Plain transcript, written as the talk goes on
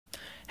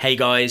Hey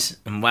guys,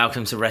 and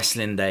welcome to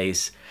Wrestling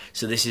Days.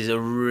 So this is a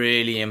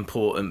really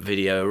important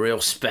video, a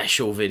real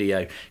special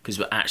video, because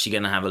we're actually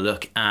going to have a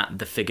look at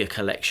the figure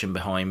collection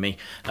behind me.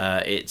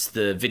 It's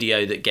the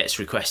video that gets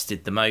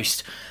requested the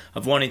most.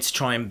 I've wanted to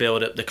try and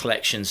build up the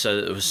collection so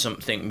that there was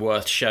something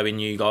worth showing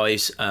you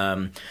guys.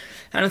 And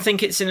I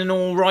think it's in an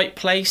alright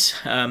place.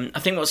 I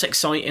think what's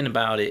exciting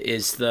about it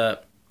is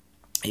that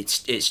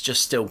it's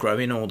just still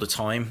growing all the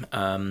time.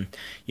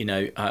 You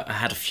know, I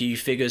had a few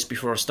figures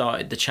before I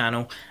started the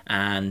channel,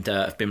 and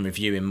I've been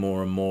reviewing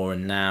more and more,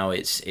 and now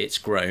it's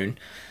grown.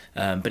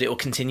 But it will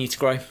continue to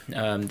grow.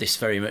 This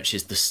very much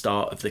is the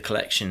start of the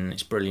collection.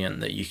 It's brilliant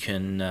that you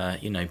can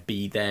you know,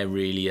 be there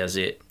really as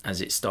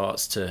it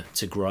starts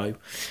to grow.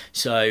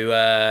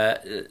 So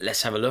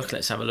let's have a look.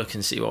 Let's have a look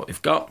and see what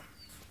we've got.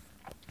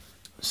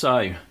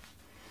 So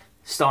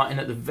starting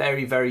at the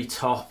very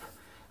top.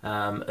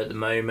 At the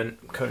moment,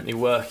 I'm currently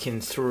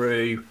working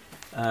through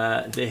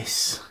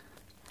this,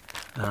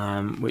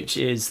 which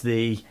is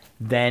the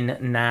Then,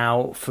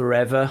 Now,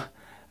 Forever,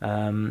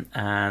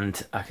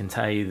 and I can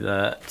tell you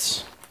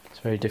that it's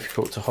very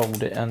difficult to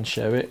hold it and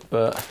show it,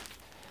 but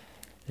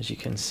as you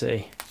can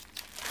see,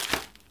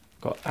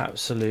 got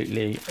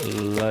absolutely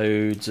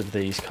loads of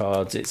these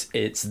cards.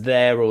 It's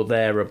there or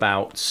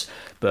thereabouts,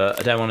 but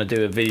I don't want to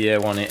do a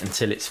video on it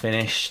until it's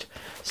finished,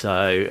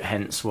 so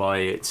hence why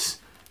it's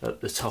at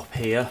the top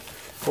here.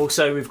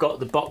 Also, we've got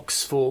the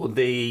box for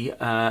the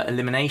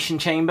Elimination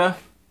Chamber.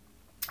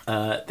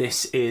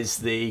 This is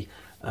the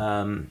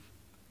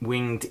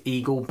Winged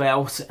Eagle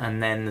belt,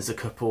 and then there's a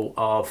couple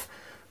of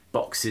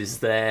boxes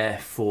there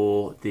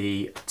for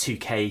the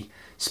 2K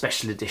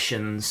special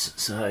editions.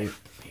 So,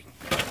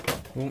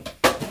 ooh,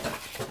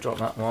 drop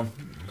that one.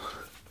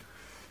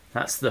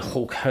 That's the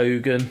Hulk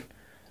Hogan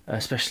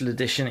special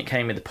edition. It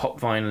came with the pop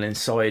vinyl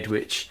inside,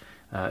 which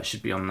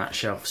should be on that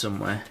shelf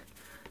somewhere.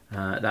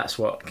 That's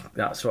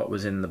what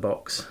was in the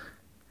box.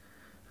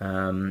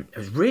 It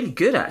was really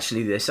good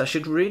actually, this. I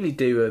should really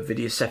do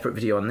a separate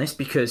video on this,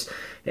 because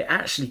it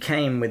actually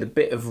came with a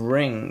bit of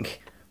ring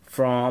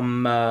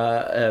from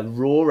a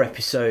Raw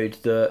episode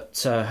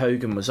that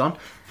Hogan was on.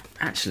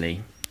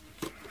 Actually,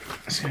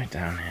 let's go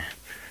down here.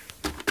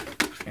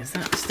 Is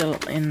that still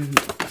in?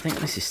 I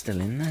think this is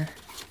still in there.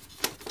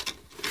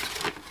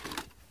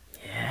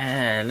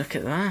 Yeah, look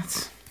at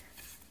that.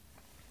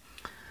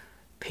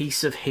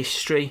 Piece of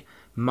history.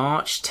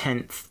 March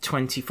 10th,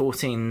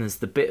 2014, there's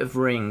the bit of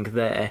ring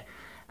there,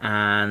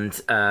 and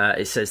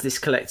it says this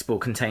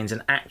collectible contains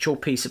an actual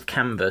piece of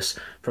canvas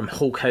from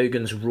Hulk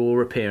Hogan's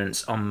Raw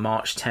appearance on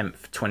March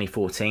 10th,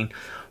 2014.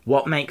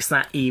 What makes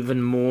that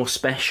even more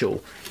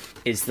special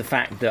is the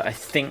fact that I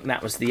think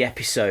that was the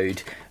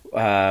episode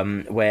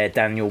where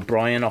Daniel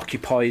Bryan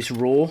occupies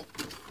Raw,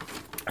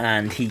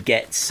 and he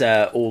gets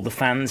all the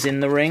fans in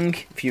the ring,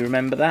 if you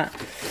remember that.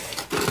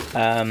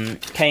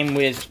 Came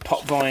with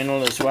pop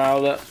vinyl as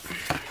well, that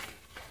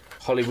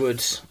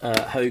Hollywood's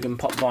Hogan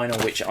pop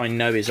vinyl, which I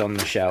know is on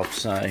the shelf,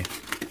 so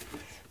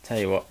tell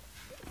you what,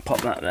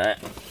 pop that there.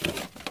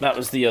 That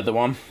was the other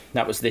one.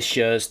 That was this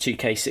year's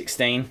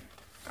 2K16.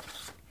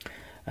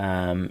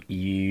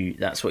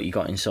 That's what you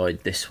got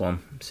inside this one.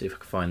 Let's see if I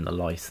can find the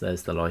light.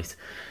 There's the light.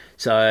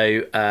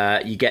 So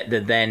you get the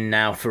Then,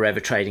 Now,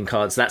 Forever trading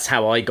cards. That's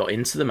how I got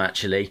into them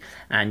actually,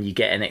 and you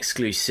get an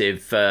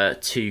exclusive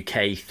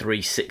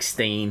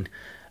 2K316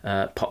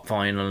 pop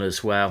vinyl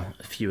as well.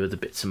 A few other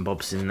bits and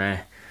bobs in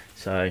there.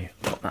 So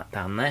got that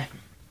down there.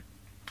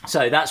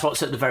 So that's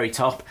what's at the very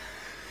top.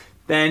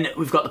 Then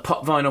we've got the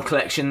pop vinyl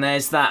collection.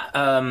 There's that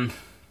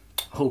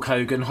Hulk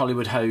Hogan,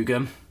 Hollywood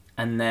Hogan,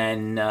 and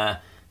then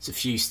there's a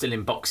few still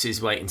in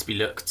boxes waiting to be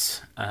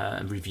looked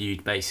and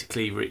reviewed.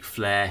 Basically, Ric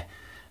Flair.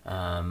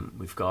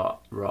 We've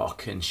got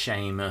Rock and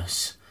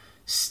Sheamus,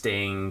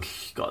 Sting,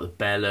 got the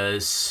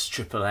Bellas,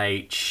 Triple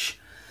H,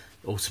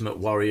 Ultimate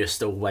Warrior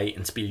still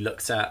waiting to be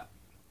looked at,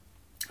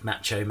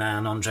 Macho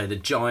Man, Andre the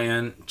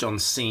Giant, John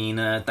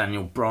Cena,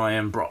 Daniel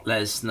Bryan, Brock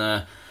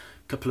Lesnar, a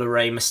couple of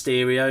Rey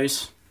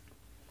Mysterios.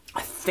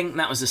 I think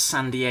that was a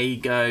San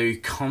Diego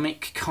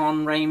Comic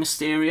Con Rey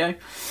Mysterio.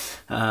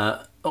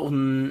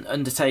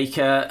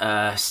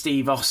 Undertaker,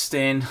 Steve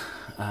Austin.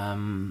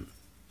 What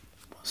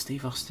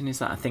Steve Austin is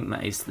that? I think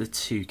that is the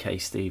 2K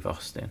Steve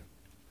Austin.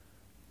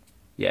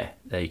 Yeah,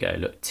 there you go.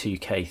 Look,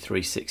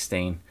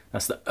 2K316.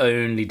 That's the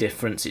only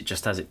difference. It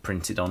just has it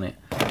printed on it.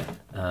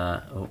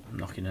 Oh, I'm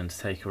knocking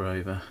Undertaker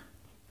over.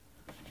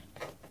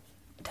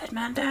 Dead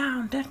man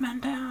down, dead man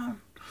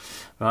down.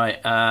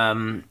 Right,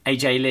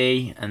 AJ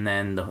Lee, and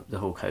then the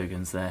Hulk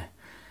Hogan's there.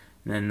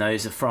 And then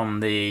those are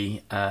from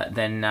the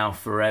Then, Now,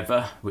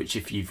 Forever, which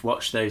if you've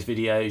watched those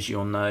videos,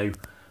 you'll know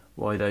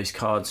why those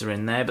cards are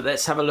in there. But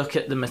let's have a look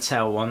at the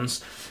Mattel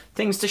ones.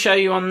 Things to show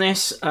you on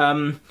this.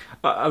 I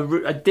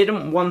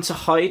didn't want to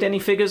hide any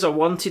figures. I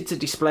wanted to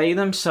display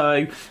them.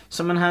 So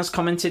someone has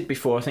commented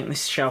before. I think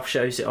this shelf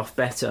shows it off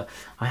better.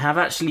 I have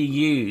actually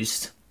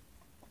used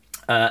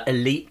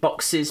Elite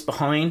boxes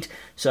behind.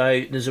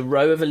 So there's a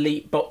row of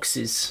Elite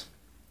boxes,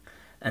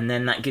 and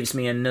then that gives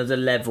me another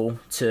level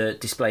to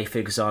display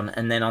figures on.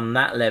 And then on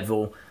that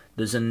level,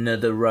 there's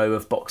another row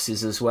of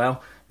boxes as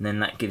well, and then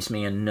that gives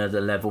me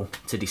another level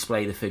to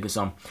display the figures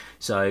on.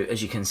 So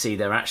as you can see,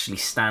 they're actually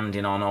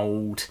standing on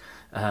old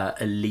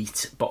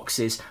Elite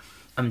boxes.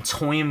 I'm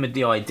toying with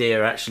the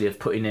idea actually of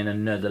putting in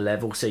another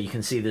level, so you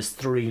can see there's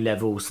 3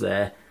 levels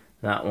there.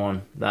 That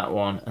one,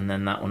 and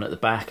then that one at the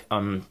back.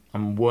 I'm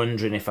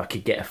wondering if I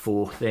could get a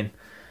 4th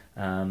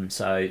in.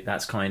 So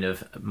that's kind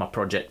of my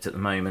project at the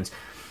moment.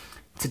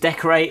 To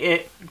decorate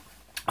it,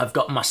 I've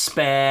got my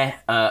spare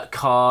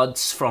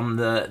cards from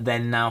the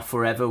Then Now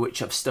Forever,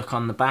 which I've stuck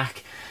on the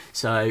back.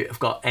 So I've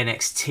got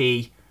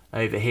NXT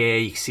over here.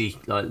 You can see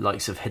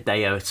likes of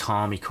Hideo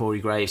Itami, Corey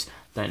Graves.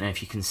 Don't know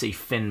if you can see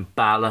Finn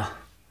Balor.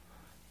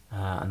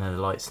 I know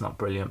the light's not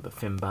brilliant, but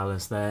Finn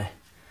Balor's there.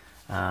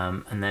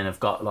 And then I've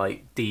got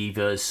like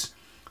Divas.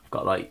 I've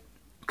got like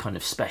kind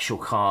of special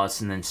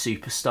cards, and then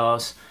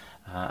Superstars.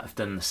 I've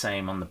done the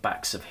same on the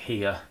backs of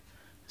here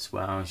as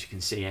well. As you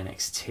can see,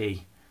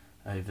 NXT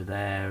over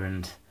there.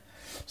 And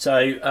so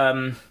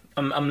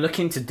I'm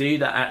looking to do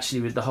that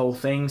actually with the whole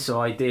thing. So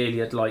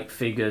ideally I'd like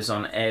figures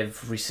on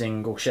every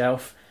single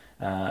shelf,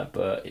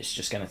 but it's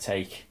just going to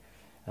take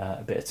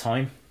a bit of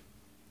time.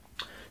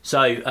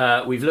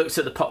 So we've looked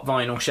at the pop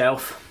vinyl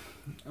shelf.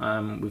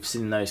 We've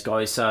seen those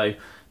guys. So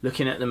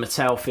looking at the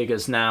Mattel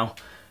figures now,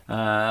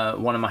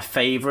 one of my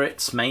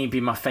favourites, maybe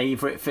my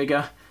favourite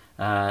figure,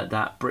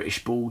 that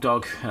British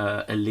Bulldog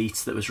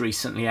Elite that was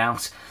recently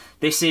out.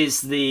 This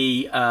is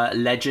the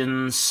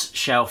Legends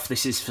shelf.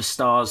 This is for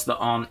stars that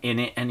aren't in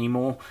it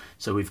anymore.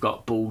 So we've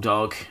got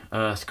Bulldog,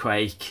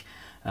 Earthquake,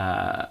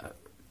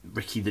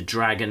 Ricky the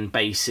Dragon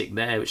basic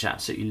there, which I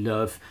absolutely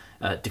love.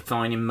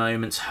 Defining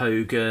Moments,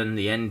 Hogan,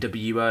 the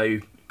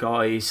NWO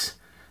guys.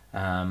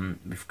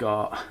 We've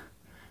got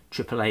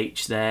Triple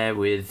H there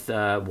with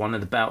one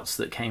of the belts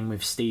that came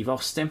with Steve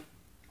Austin.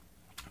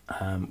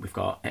 We've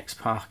got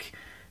X-Pac,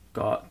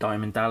 got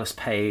Diamond Dallas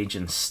Page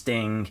and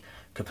Sting.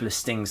 A couple of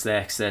Stings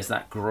there, because there's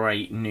that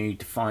great new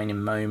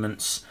Defining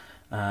Moments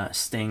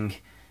Sting.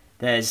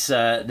 There's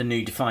the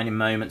new Defining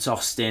Moments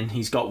Austin.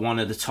 He's got one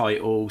of the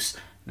titles,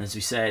 and as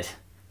we said,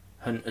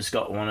 Hunter's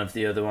got one of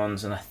the other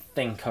ones, and I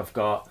think I've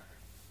got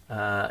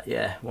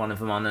yeah, one of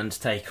them on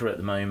Undertaker at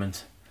the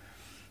moment.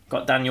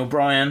 Got Daniel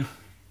Bryan,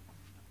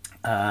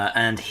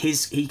 and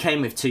he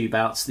came with 2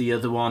 belts. The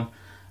other one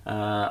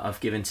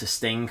I've given to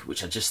Sting,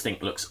 which I just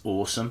think looks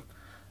awesome.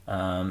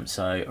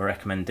 So I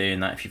recommend doing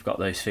that if you've got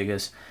those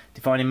figures.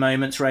 Defining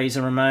Moments,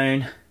 Razor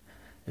Ramon,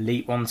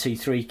 Elite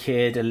 1-2-3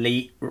 Kid,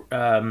 Elite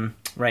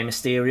Rey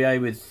Mysterio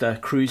with the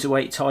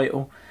Cruiserweight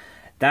title.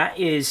 That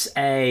is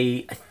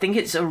I think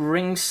it's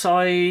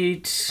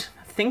Ringside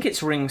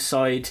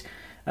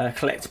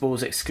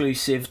Collectibles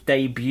exclusive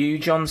debut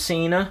John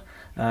Cena.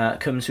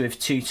 Comes with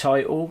 2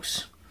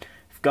 titles.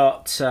 We've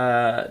got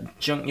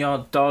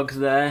Junkyard Dog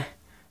there,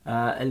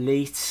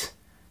 Elite.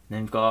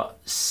 Then we've got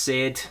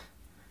Sid,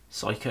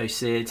 Psycho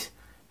Sid,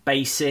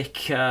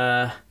 basic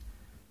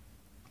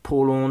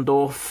Paul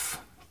Orndorff,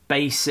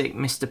 basic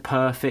Mr.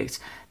 Perfect,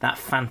 that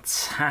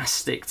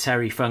fantastic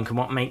Terry Funk. And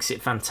what makes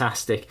it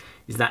fantastic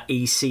is that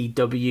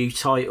ECW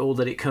title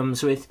that it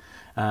comes with.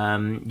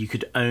 You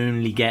could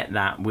only get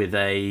that with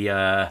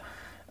a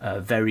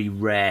very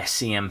rare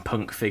CM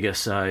Punk figure.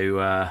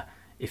 So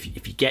if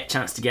you get a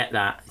chance to get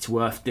that, it's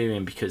worth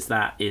doing, because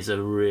that is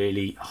a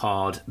really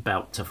hard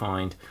belt to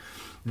find.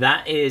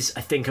 That is,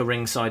 I think, a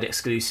ringside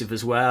exclusive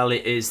as well.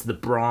 It is the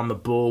Brahma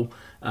Bull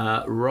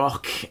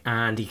Rock,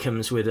 and he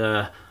comes with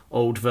a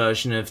old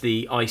version of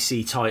the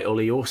IC title.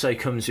 He also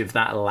comes with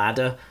that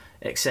ladder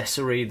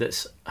accessory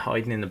that's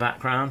hiding in the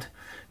background.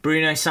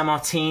 Bruno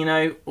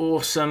Sammartino,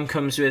 awesome,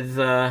 comes with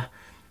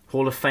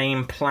Hall of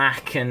Fame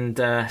plaque and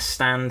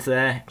stand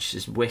there, which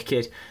is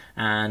wicked.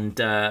 And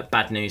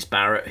Bad News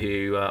Barrett,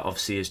 who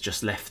obviously has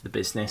just left the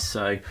business.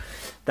 So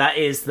that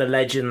is the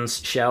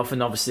Legends shelf,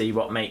 and obviously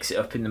what makes it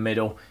up in the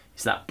middle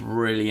is that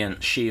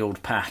brilliant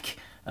Shield pack,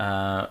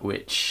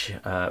 which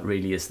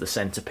really is the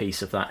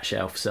centerpiece of that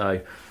shelf.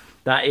 So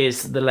that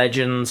is the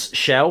Legends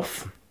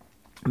shelf.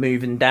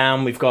 Moving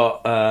down, we've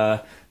got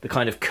the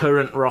kind of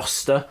current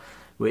roster,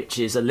 which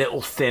is a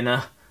little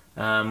thinner.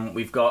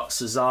 We've got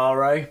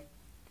Cesaro,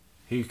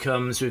 who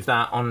comes with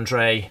that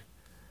Andre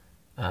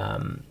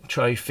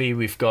trophy.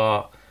 We've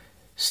got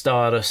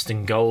Stardust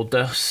and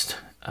Goldust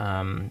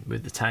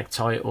with the tag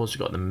titles. We've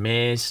got The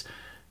Miz,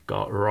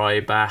 got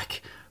Ryback.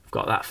 We've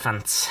got that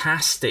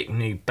fantastic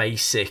new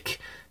basic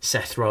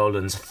Seth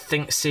Rollins, I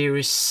think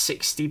Series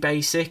 60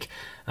 basic.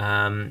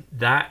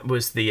 That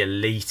was the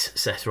Elite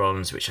Seth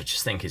Rollins, which I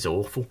just think is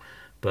awful,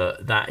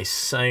 but that is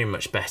so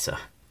much better.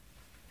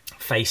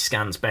 Face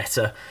scans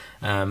better,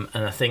 and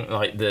I think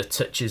like the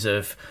touches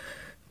of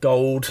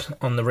gold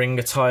on the ring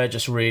attire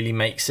just really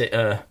makes it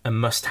a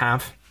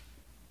must-have.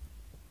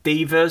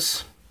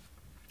 Divas,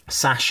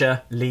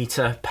 Sasha,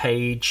 Lita,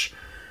 Paige,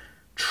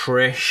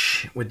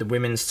 Trish with the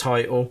women's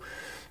title,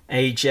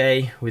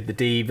 AJ with the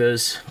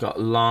Divas, got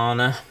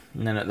Lana,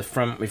 and then at the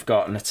front we've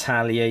got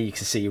Natalya. You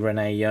can see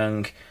Renee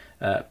Young,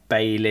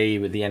 Bayley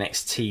with the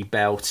NXT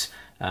belt,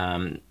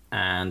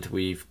 and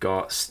we've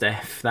got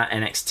Steph. That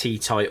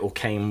NXT title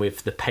came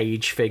with the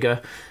Paige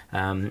figure,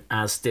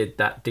 as did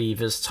that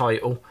Divas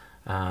title,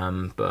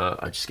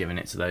 but I've just given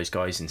it to those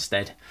guys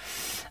instead.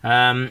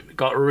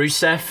 Got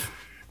Rusev.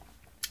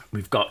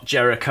 We've got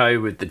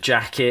Jericho with the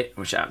jacket,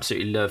 which I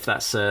absolutely love.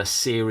 That's a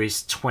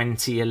Series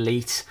 20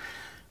 Elite.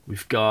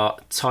 We've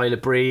got Tyler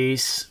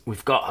Breeze.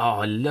 We've got,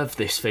 oh, I love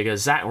this figure,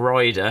 Zack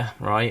Ryder,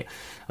 right?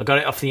 I got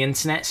it off the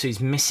internet, so he's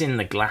missing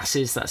the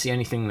glasses. That's the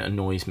only thing that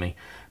annoys me.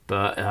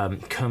 But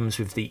comes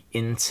with the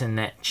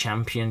Internet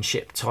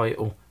Championship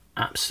title.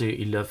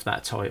 Absolutely love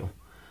that title.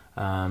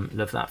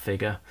 Love that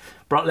figure.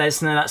 Brock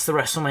Lesnar, that's the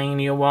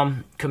WrestleMania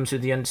one. Comes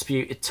with the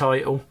Undisputed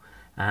title.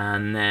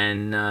 And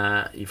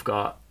then you've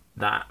got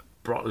that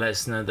Brock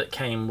Lesnar that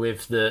came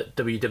with the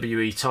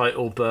WWE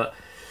title, but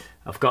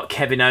I've got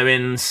Kevin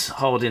Owens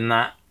holding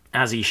that,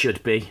 as he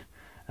should be.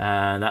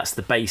 That's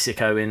the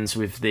basic Owens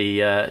with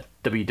the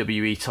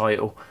WWE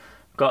title.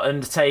 Got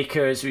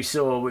Undertaker, as we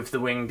saw, with the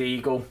Winged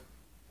Eagle.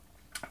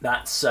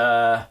 That's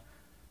Dolph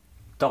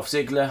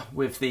Ziggler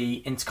with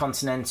the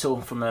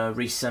Intercontinental from a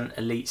recent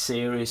Elite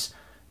series.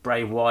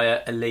 Bray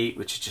Wyatt Elite,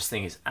 which I just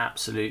think is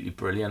absolutely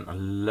brilliant. I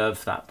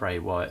love that Bray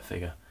Wyatt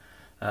figure.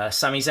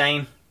 Sami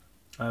Zayn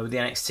with the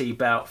NXT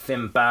belt.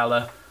 Finn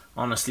Balor,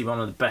 honestly one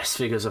of the best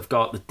figures I've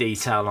got. The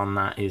detail on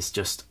that is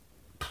just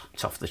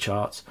it's off the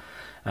charts.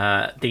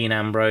 Dean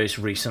Ambrose,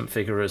 recent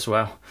figure as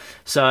well.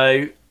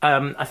 So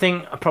I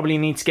think I probably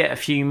need to get a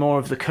few more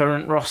of the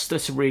current roster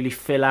to really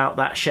fill out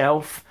that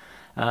shelf,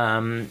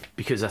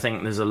 because I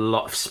think there's a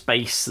lot of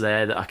space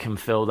there that I can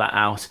fill that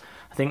out.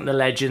 I think the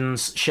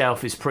Legends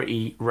shelf is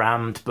pretty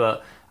rammed,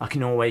 but I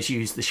can always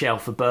use the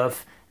shelf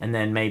above and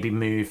then maybe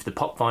move the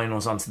pop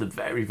vinyls onto the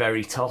very,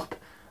 very top.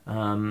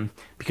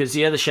 Because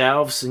the other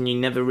shelves, and you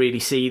never really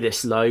see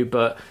this low,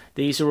 but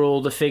these are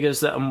all the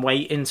figures that I'm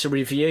waiting to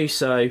review.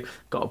 So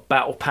got a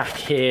battle pack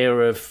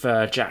here of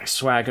Jack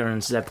Swagger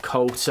and Zeb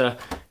Coulter.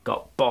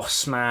 Got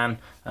Boss Man.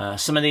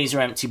 Some of these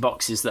are empty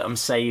boxes that I'm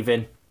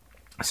saving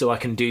so I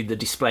can do the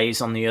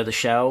displays on the other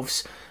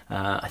shelves.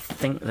 I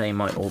think they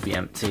might all be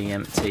empty.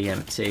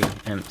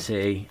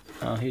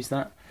 Oh, who's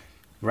that?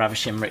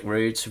 Ravishing Rick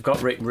Rude. So we've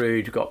got Rick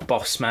Rude, we've got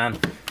Boss Man,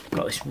 we've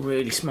got this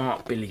really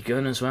smart Billy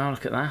Gunn as well.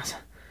 Look at that.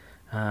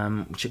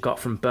 Which I got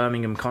from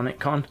Birmingham Comic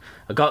Con.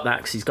 I got that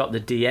because he's got the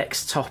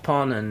DX top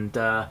on, and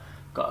got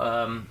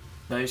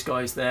those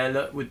guys there,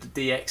 look, with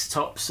the DX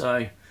top.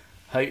 So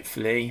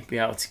hopefully be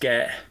able to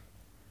get,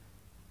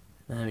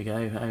 there we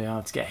go, be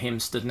able to get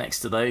him stood next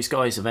to those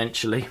guys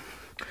eventually.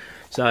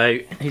 So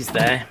he's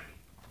there.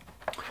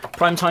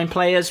 Primetime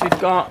players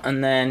we've got,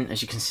 and then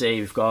as you can see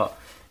we've got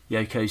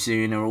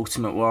Yokozuna,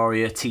 Ultimate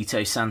Warrior,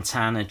 Tito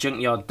Santana,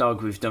 Junkyard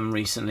Dog we've done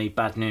recently,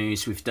 Bad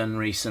News we've done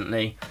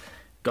recently.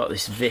 Got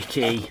this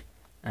Vicky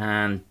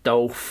and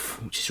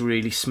Dolph, which is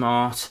really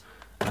smart.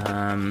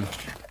 Diamond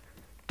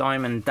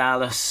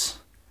Dallas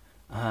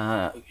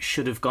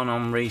should have gone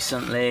on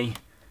recently.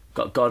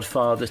 Got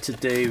Godfather to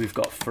do. We've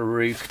got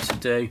Farouk to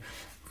do.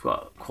 We've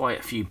got quite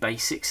a few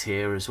basics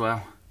here as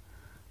well.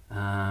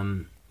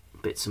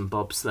 Bits and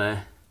bobs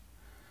there.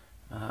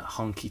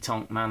 Honky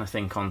Tonk Man, I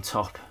think, on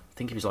top. I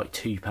think it was like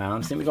 £2.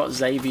 I think we've got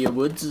Xavier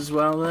Woods as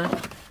well there.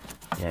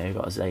 Yeah, we've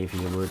got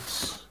Xavier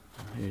Woods.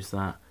 Who's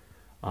that?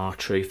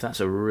 R-Truth. That's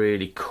a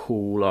really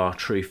cool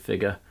R-Truth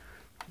figure.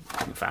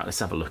 In fact, let's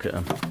have a look at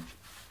them.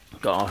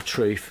 Got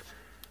R-Truth.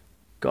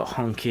 Got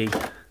Honky.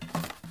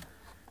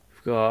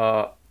 We've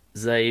got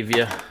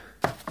Xavier.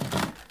 Look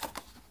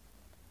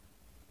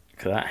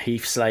at that.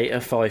 Heath Slater,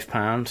 £5.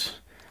 I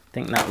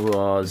think that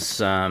was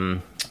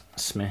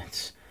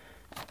Smith's.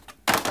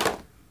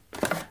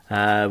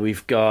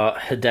 We've got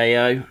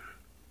Hideo.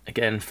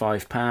 Again,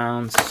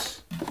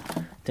 £5.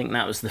 I think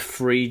that was the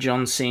free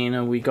John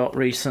Cena we got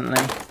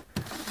recently.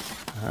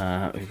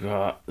 We've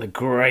got the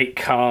Great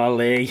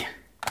Khali.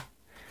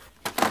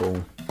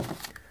 Cool.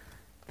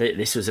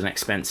 This was an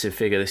expensive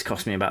figure. This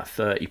cost me about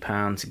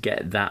 £30 to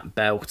get that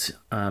belt.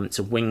 It's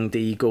a Winged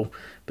Eagle,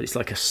 but it's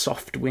like a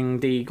soft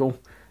Winged Eagle.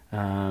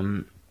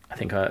 I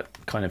think I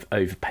kind of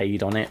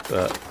overpaid on it,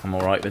 but I'm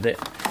alright with it.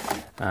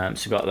 So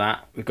we've got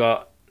that. We've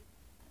got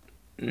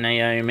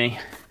Naomi.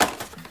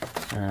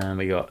 And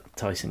we got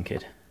Tyson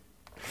Kidd.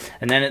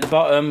 And then at the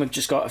bottom, we've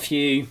just got a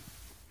few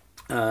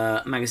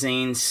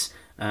magazines.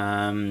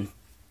 I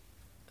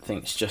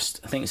think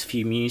it's a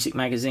few music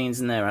magazines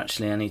in there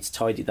actually. I need to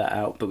tidy that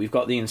out, but we've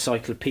got the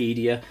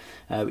encyclopedia,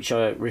 which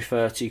I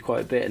refer to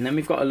quite a bit, and then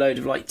we've got a load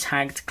of like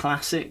tagged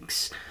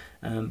classics,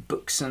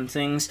 books and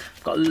things.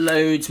 I've got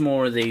loads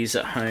more of these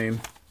at home.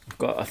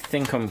 I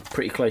think I'm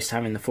pretty close to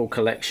having the full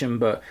collection,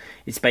 but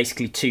it's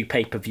basically 2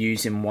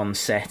 pay-per-views in one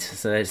set.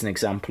 So there's an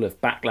example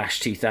of Backlash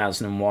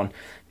 2001,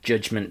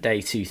 Judgment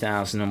Day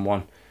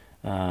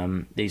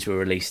 2001. These were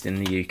released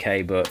in the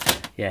UK,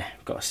 but yeah,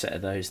 got a set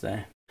of those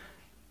there.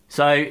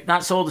 So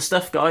that's all the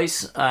stuff,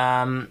 guys.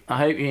 I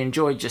hope you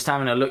enjoyed just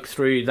having a look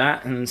through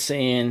that and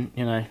seeing,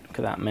 you know, look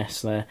at that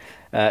mess there.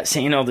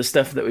 Seeing all the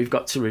stuff that we've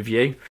got to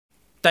review.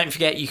 Don't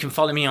forget, you can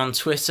follow me on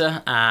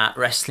Twitter at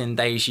Wrestling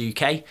Days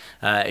UK.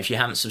 If you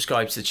haven't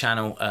subscribed to the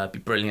channel, it'd be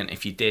brilliant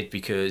if you did,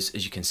 because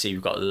as you can see,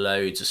 we've got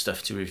loads of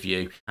stuff to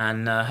review.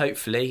 And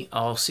hopefully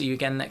I'll see you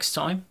again next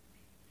time.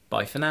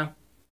 Bye for now.